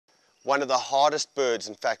One of the hardest birds,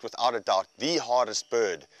 in fact, without a doubt, the hardest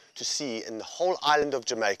bird to see in the whole island of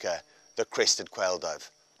Jamaica, the crested quail-dove,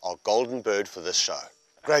 our golden bird for this show.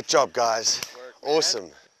 Great job, guys. Awesome.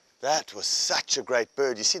 That was such a great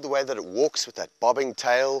bird. You see the way that it walks with that bobbing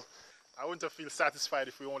tail? I wouldn't have felt satisfied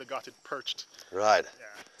if we only got it perched. Right.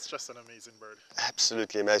 Yeah, it's just an amazing bird.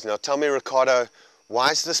 Absolutely amazing. Now tell me, Ricardo, why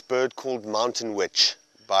is this bird called mountain witch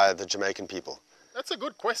by the Jamaican people? That's a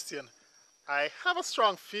good question. I have a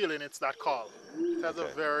strong feeling it's that call. It has a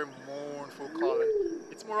very mournful calling.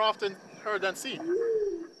 It's more often heard than seen.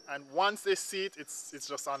 And once they see it, it's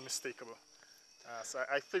just unmistakable. So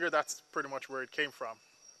I figure that's pretty much where it came from.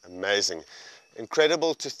 Amazing.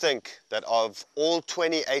 Incredible to think that of all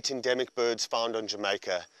 28 endemic birds found on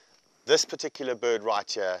Jamaica, this particular bird right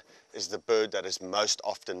here is the bird that is most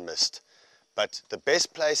often missed. But the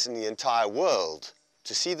best place in the entire world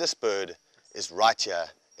to see this bird is right here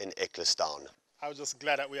in Ecclestown. I was just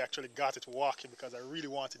glad that we actually got it walking because I really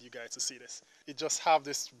wanted you guys to see this. It just have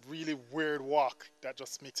this really weird walk that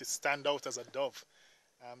just makes it stand out as a dove.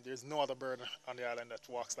 There's no other bird on the island that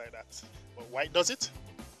walks like that. But why it does it?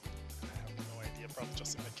 I have no idea, probably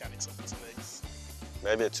just the mechanics of its legs.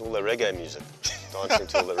 Maybe it's all the reggae music, dancing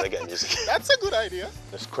to all the reggae music. That's a good idea.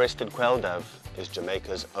 This crested quail-dove is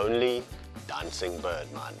Jamaica's only dancing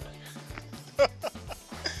bird, man.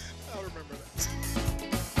 I'll remember that.